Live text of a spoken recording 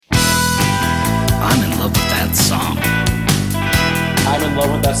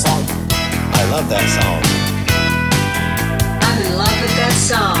that song? I love that song. I'm in love with that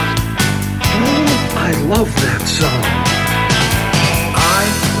song. Oh, I love that song. I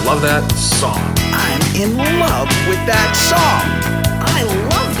love that song. I'm in love with that song. I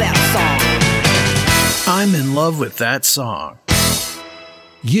love that song. I'm in love with that song.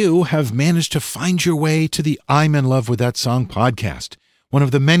 You have managed to find your way to the I'm in Love with That Song podcast, one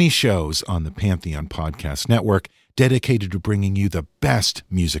of the many shows on the Pantheon Podcast Network dedicated to bringing you the best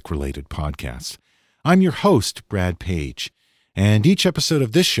music-related podcasts. I'm your host, Brad Page, and each episode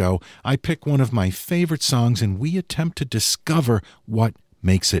of this show, I pick one of my favorite songs and we attempt to discover what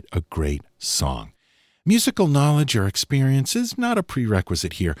makes it a great song. Musical knowledge or experience is not a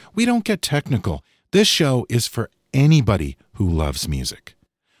prerequisite here. We don't get technical. This show is for anybody who loves music.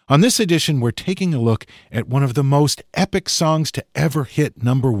 On this edition, we're taking a look at one of the most epic songs to ever hit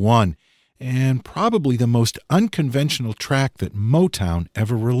number one, and probably the most unconventional track that Motown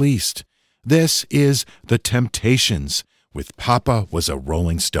ever released. This is The Temptations with Papa Was a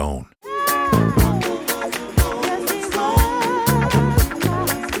Rolling Stone.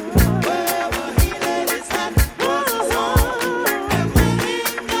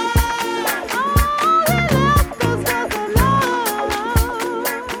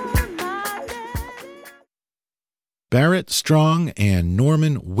 Barrett Strong and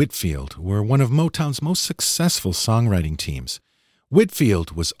Norman Whitfield were one of Motown's most successful songwriting teams.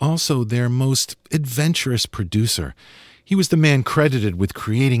 Whitfield was also their most adventurous producer. He was the man credited with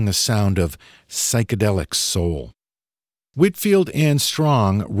creating the sound of psychedelic soul. Whitfield and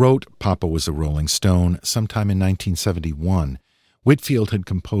Strong wrote Papa Was a Rolling Stone sometime in 1971. Whitfield had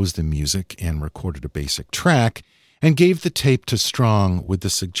composed the music and recorded a basic track, and gave the tape to Strong with the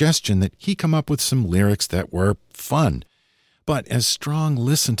suggestion that he come up with some lyrics that were fun. But as Strong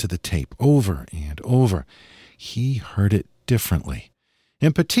listened to the tape over and over, he heard it differently.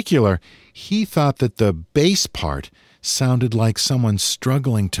 In particular, he thought that the bass part sounded like someone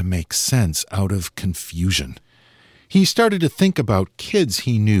struggling to make sense out of confusion. He started to think about kids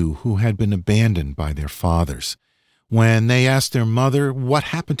he knew who had been abandoned by their fathers. When they asked their mother what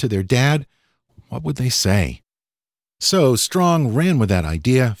happened to their dad, what would they say? So Strong ran with that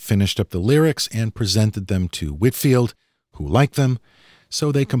idea, finished up the lyrics, and presented them to Whitfield, who liked them.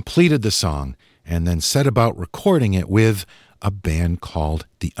 So they completed the song and then set about recording it with a band called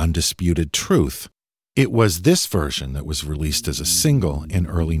The Undisputed Truth. It was this version that was released as a single in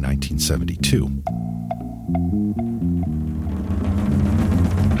early 1972.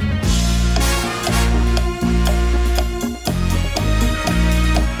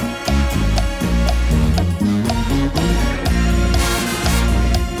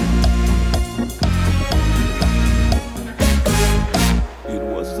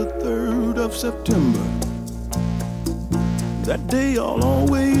 September, that day I'll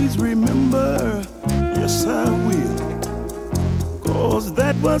always remember. Yes, I will, 'cause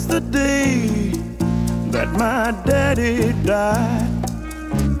that was the day that my daddy died.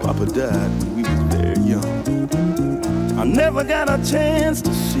 Papa died when we was very young. I never got a chance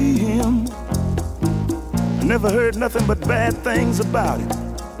to see him. I never heard nothing but bad things about it.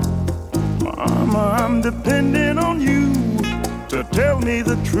 Mama, I'm depending on you to tell me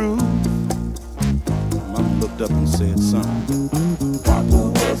the truth. Mama looked up and said, son,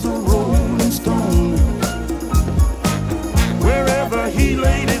 Papa was a rolling stone. Wherever he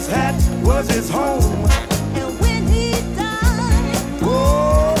laid his hat was his home. And when he died,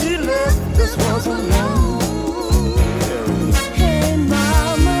 oh, he left this was alone. Hey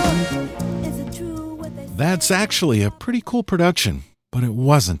mama, is it true what they say? That's actually a pretty cool production, but it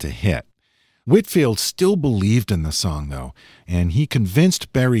wasn't a hit. Whitfield still believed in the song, though, and he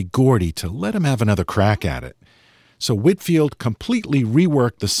convinced Berry Gordy to let him have another crack at it. So Whitfield completely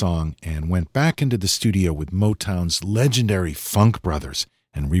reworked the song and went back into the studio with Motown's legendary Funk Brothers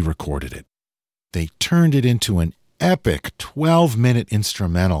and re-recorded it. They turned it into an epic 12-minute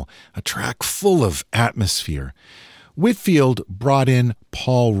instrumental, a track full of atmosphere. Whitfield brought in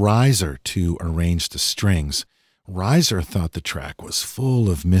Paul Reiser to arrange the strings. Reiser thought the track was full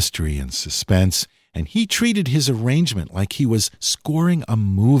of mystery and suspense, and he treated his arrangement like he was scoring a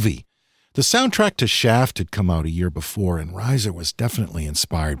movie. The soundtrack to Shaft had come out a year before, and Reiser was definitely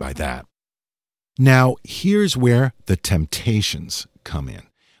inspired by that. Now, here's where the Temptations come in.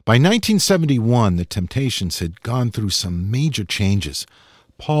 By 1971, the Temptations had gone through some major changes.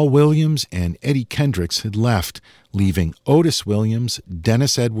 Paul Williams and Eddie Kendricks had left, leaving Otis Williams,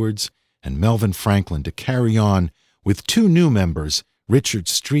 Dennis Edwards, and Melvin Franklin to carry on with two new members, Richard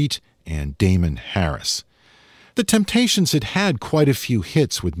Street and Damon Harris. The Temptations had had quite a few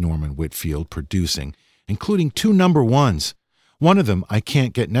hits with Norman Whitfield producing, including two number ones. One of them, I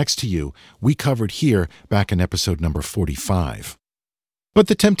Can't Get Next to You, we covered here back in episode number 45. But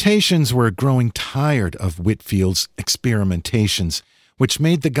the Temptations were growing tired of Whitfield's experimentations, which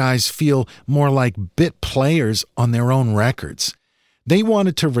made the guys feel more like bit players on their own records. They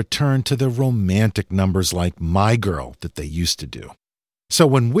wanted to return to the romantic numbers like My Girl that they used to do. So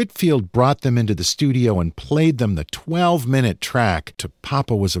when Whitfield brought them into the studio and played them the 12-minute track to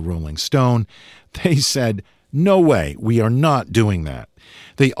Papa Was a Rolling Stone, they said, "No way, we are not doing that."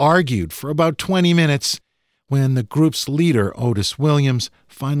 They argued for about 20 minutes when the group's leader, Otis Williams,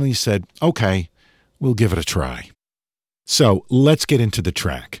 finally said, "Okay, we'll give it a try." So let's get into the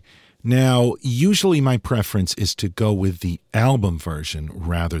track. Now, usually my preference is to go with the album version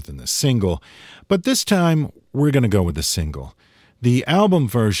rather than the single, but this time we're going to go with the single. The album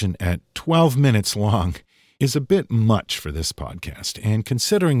version at 12 minutes long is a bit much for this podcast, and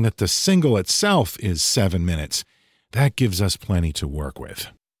considering that the single itself is 7 minutes, that gives us plenty to work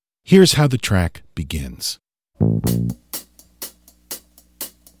with. Here's how the track begins.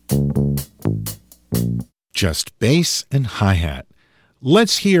 Just bass and hi-hat.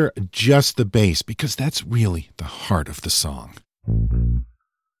 Let's hear just the bass because that's really the heart of the song.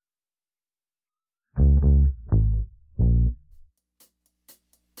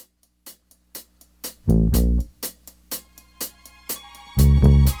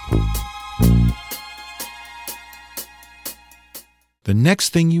 The next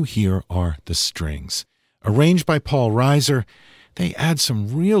thing you hear are the strings. Arranged by Paul Reiser, they add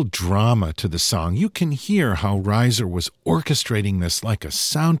some real drama to the song. You can hear how Reiser was orchestrating this like a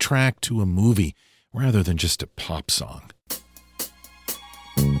soundtrack to a movie rather than just a pop song.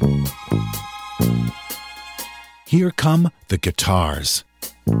 Here come the guitars.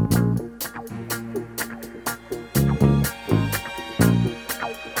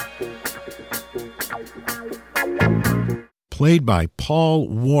 Played by Paul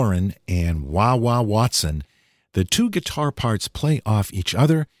Warren and Wah Wah Watson, the two guitar parts play off each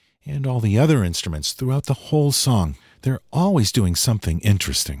other and all the other instruments throughout the whole song. They're always doing something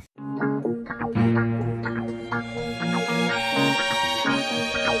interesting.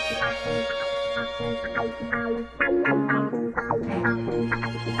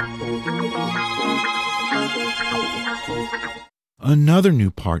 Another new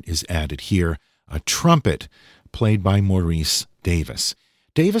part is added here, a trumpet, played by Maurice Davis.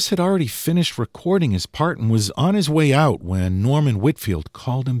 Davis had already finished recording his part and was on his way out when Norman Whitfield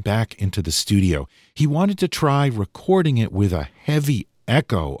called him back into the studio. He wanted to try recording it with a heavy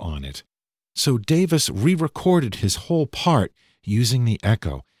echo on it. So Davis re-recorded his whole part using the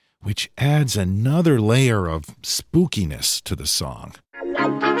echo, which adds another layer of spookiness to the song.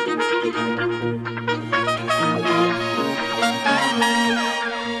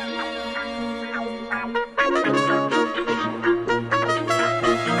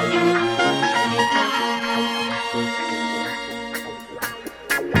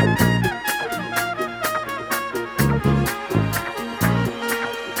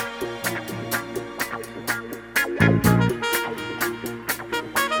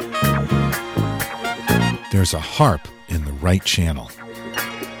 There's a harp in the right channel.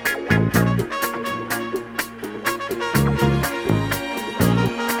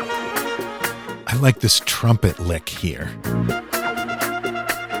 I like this trumpet lick here.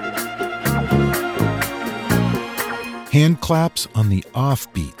 Hand claps on the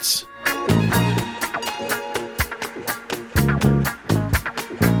offbeats.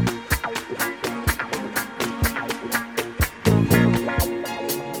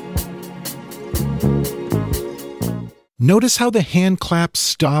 Notice how the hand claps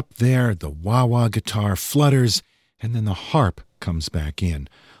stop there, the wah-wah guitar flutters, and then the harp comes back in.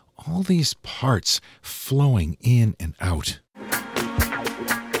 All these parts flowing in and out.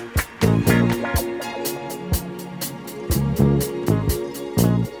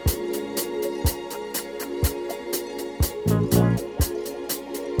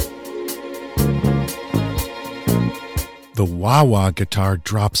 The wah-wah guitar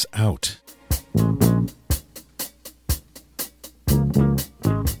drops out.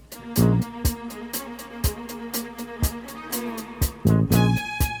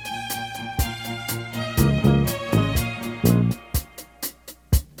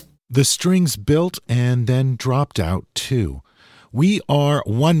 The strings built and then dropped out too. We are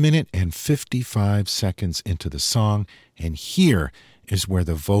 1 minute and 55 seconds into the song, and here is where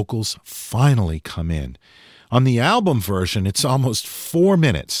the vocals finally come in. On the album version, it's almost 4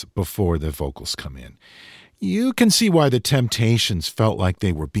 minutes before the vocals come in. You can see why the Temptations felt like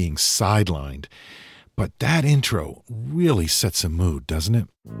they were being sidelined. But that intro really sets a mood, doesn't it?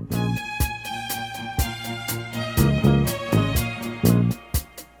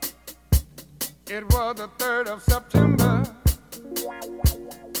 was the 3rd of September.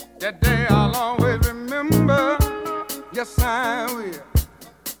 That day I'll always remember. Yes, I will.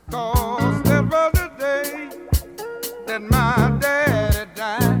 'Cause that was the day that my daddy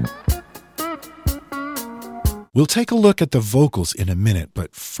died. We'll take a look at the vocals in a minute,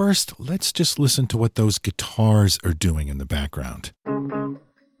 but first, let's just listen to what those guitars are doing in the background.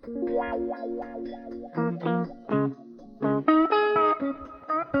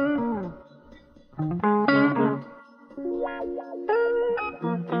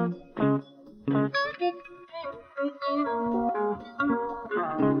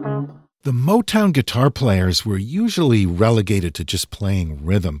 The Motown guitar players were usually relegated to just playing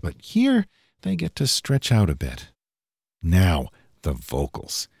rhythm, but here they get to stretch out a bit. Now, the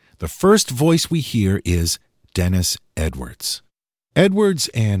vocals. The first voice we hear is Dennis Edwards. Edwards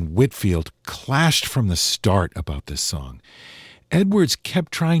and Whitfield clashed from the start about this song. Edwards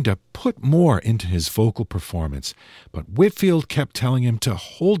kept trying to put more into his vocal performance, but Whitfield kept telling him to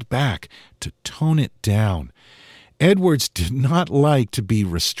hold back, to tone it down. Edwards did not like to be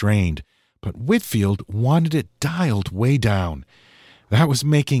restrained, but Whitfield wanted it dialed way down. That was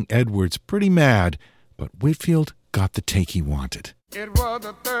making Edwards pretty mad, but Whitfield got the take he wanted. It was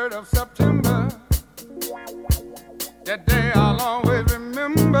the 3rd of September. That day I'll always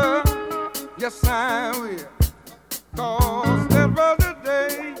remember. Yes, I will. 'Cause that was the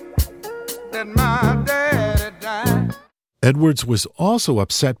day that my daddy died. Edwards was also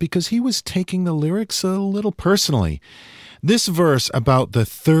upset because he was taking the lyrics a little personally. This verse about the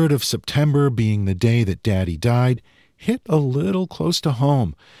 3rd of September being the day that Daddy died hit a little close to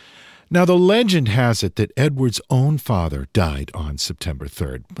home. Now, the legend has it that Edwards' own father died on September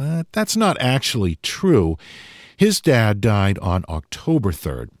 3rd, but that's not actually true. His dad died on October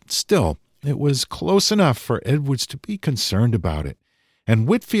 3rd. Still, it was close enough for Edwards to be concerned about it, and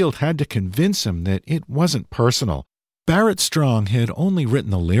Whitfield had to convince him that it wasn't personal. Barrett Strong had only written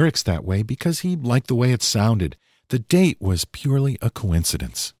the lyrics that way because he liked the way it sounded. The date was purely a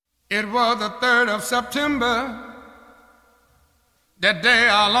coincidence. It was the 3rd of September. That day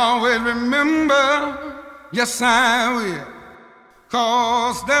I'll always remember. Yes, I will.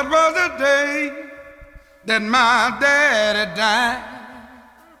 'Cause that was the day that my daddy died.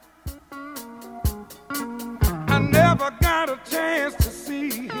 I never got a chance to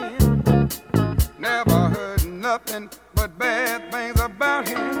see him. Never heard nothing but bad things about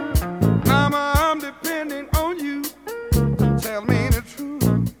him. Mama, I'm depending on you. Tell me the truth.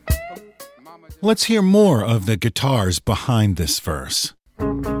 Let's hear more of the guitars behind this verse.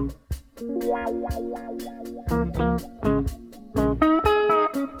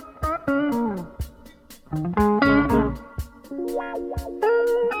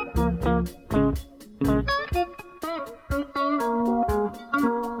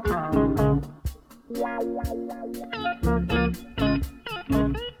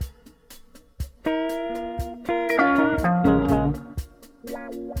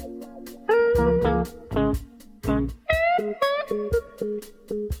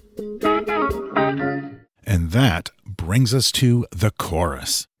 And that brings us to the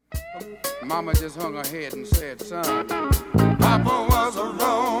chorus. Mama just hung her head and said, son, Papa was a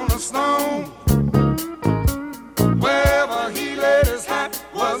rolling stone. Wherever he laid his hat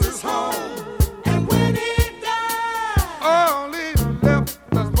was his home. And when he died, all he left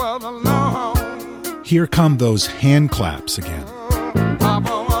us was alone. Here come those hand claps again.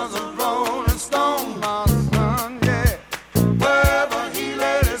 Papa was a rolling stone, my son, yeah. Wherever he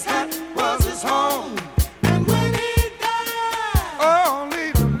laid his hat was his home. And when he died, all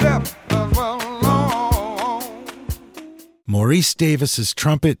he left us was alone. Maurice Davis's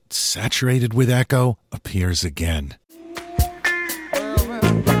trumpet, saturated with echo, appears again.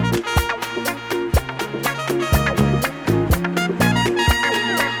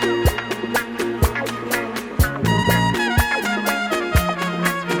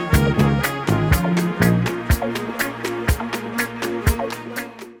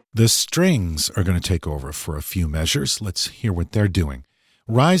 The strings are going to take over for a few measures. Let's hear what they're doing.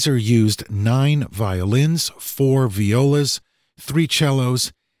 Reiser used 9 violins, 4 violas, 3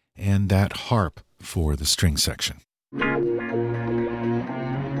 cellos, and that harp for the string section.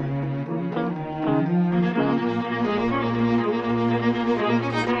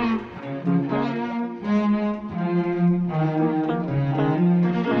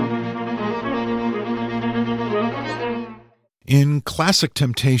 In classic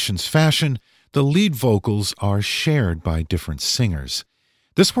Temptations fashion, the lead vocals are shared by different singers.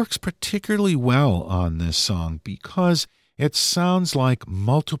 This works particularly well on this song because it sounds like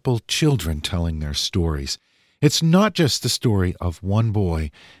multiple children telling their stories. It's not just the story of one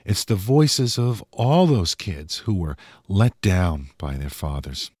boy, it's the voices of all those kids who were let down by their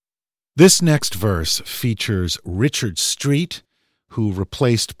fathers. This next verse features Richard Street, who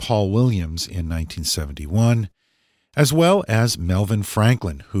replaced Paul Williams in 1971, as well as Melvin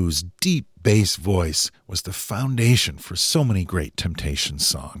Franklin, whose deep bass voice was the foundation for so many great Temptations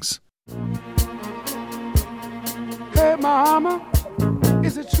songs. Hey, Mama,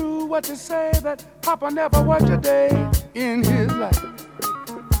 is it true what you say that Papa never worked a day in his life?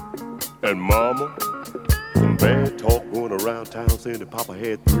 And Mama, some bad talk going around town saying that Papa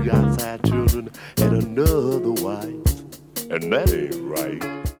had 3 outside children and another wife. And that ain't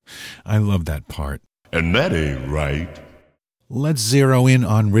right. I love that part. And that ain't right. Let's zero in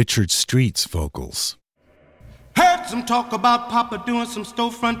on Richard Street's vocals. Heard some talk about Papa doing some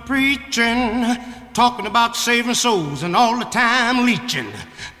storefront preaching, talking about saving souls and all the time leeching,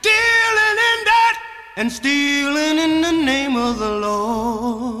 dealing in that and stealing in the name of the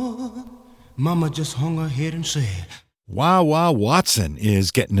Lord. Mama just hung her head and said, Wah Wah Watson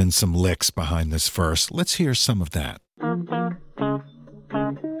is getting in some licks behind this verse. Let's hear some of that.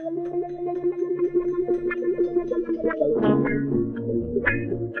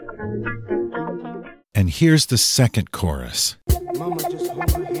 And here's the second chorus. Mama just hung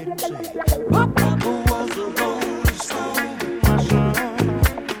her head and said, Papa was a rolling stone.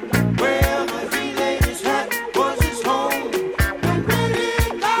 Wherever he laid his hat was his home. And when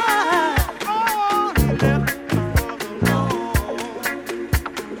he died, all he left was alone.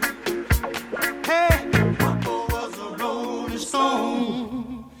 Hey, Papa was a rolling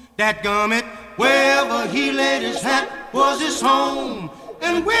stone. Dadgummit, wherever he laid his hat was his home.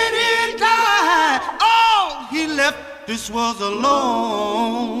 And when he died, all he left us was alone.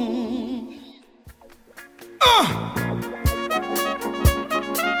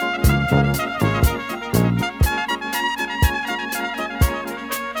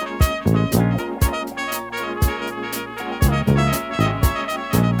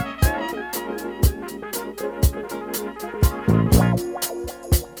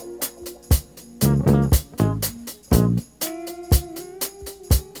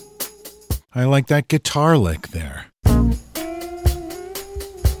 I like that guitar lick there.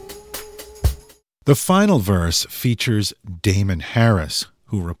 The final verse features Damon Harris,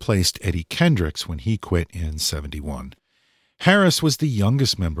 who replaced Eddie Kendricks when he quit in '71. Harris was the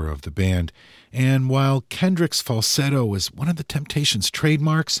youngest member of the band, and while Kendrick's falsetto was one of the Temptations'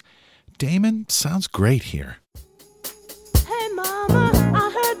 trademarks, Damon sounds great here. Hey, Mama, I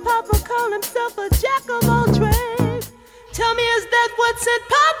heard Papa call himself a jack of all trades. Tell me, is that what sent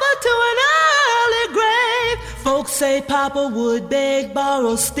Papa to an early grave? Folks say Papa would beg,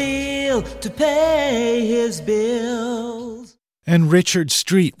 borrow, steal to pay his bills. And Richard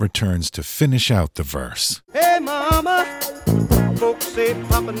Street returns to finish out the verse. Hey, Mama, folks say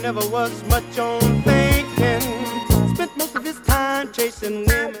Papa never was much on thinking. Spent most of his time chasing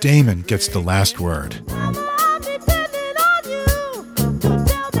women. Damon gets the last word. Mama, I'm depending on you to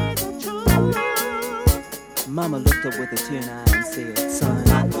tell me the truth. Mama looked up with a tear in her eye and said, son,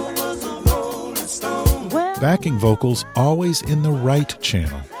 Papa was a rolling stone. Well, Backing vocals always in the right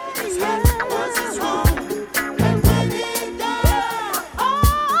channel. His hat was his home. And when he died,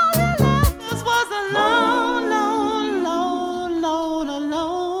 all he left us was alone, alone, alone, alone,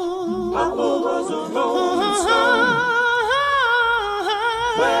 alone. Papa was a rolling stone.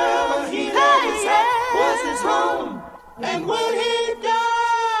 Wherever he laid his hat was his home. And when he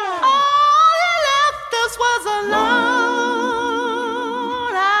died, all he left us was alone.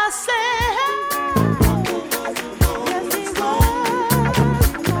 I said, yes, he was.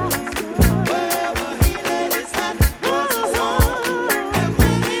 wherever he laid his hat was his home. And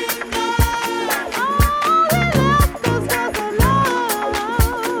when he died, All he left us was alone.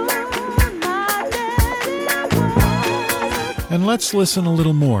 My daddy was. And let's listen a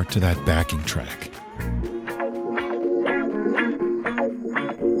little more to that backing track.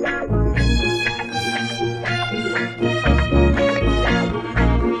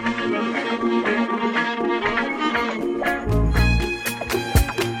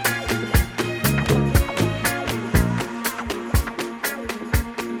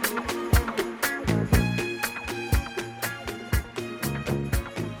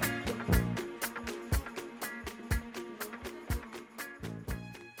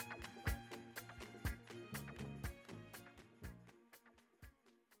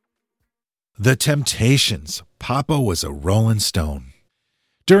 The Temptations. Papa was a rolling stone.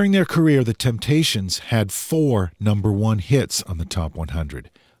 During their career, the Temptations had 4 number-1 hits on the Top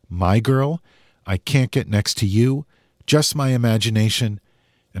 100. My Girl, I Can't Get Next to You, Just My Imagination,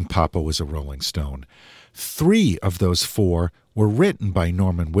 and Papa Was a Rolling Stone. 3 of those 4 were written by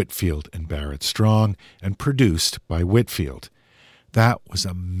Norman Whitfield and Barrett Strong and produced by Whitfield. That was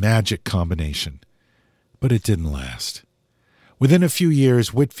a magic combination. But it didn't last. Within a few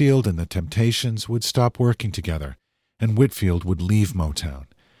years, Whitfield and the Temptations would stop working together, and Whitfield would leave Motown.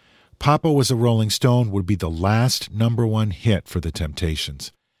 Papa Was a Rolling Stone would be the last #1 hit for the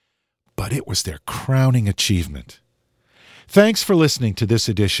Temptations. But it was their crowning achievement. Thanks for listening to this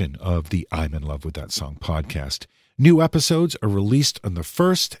edition of the I'm in Love with That Song podcast. New episodes are released on the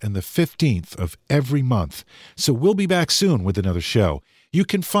 1st and the 15th of every month, so we'll be back soon with another show. You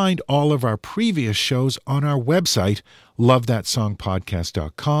can find all of our previous shows on our website,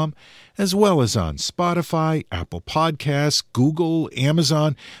 lovethatsongpodcast.com, as well as on Spotify, Apple Podcasts, Google,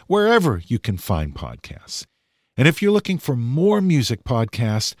 Amazon, wherever you can find podcasts. And if you're looking for more music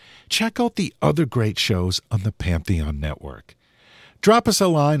podcasts, check out the other great shows on the Pantheon Network. Drop us a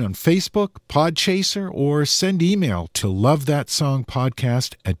line on Facebook, Podchaser, or send email to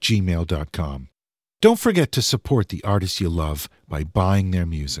lovethatsongpodcast@gmail.com. Don't forget to support the artists you love by buying their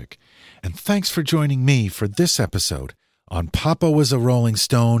music. And thanks for joining me for this episode on Papa Was a Rolling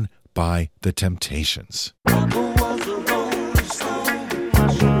Stone by The Temptations. Papa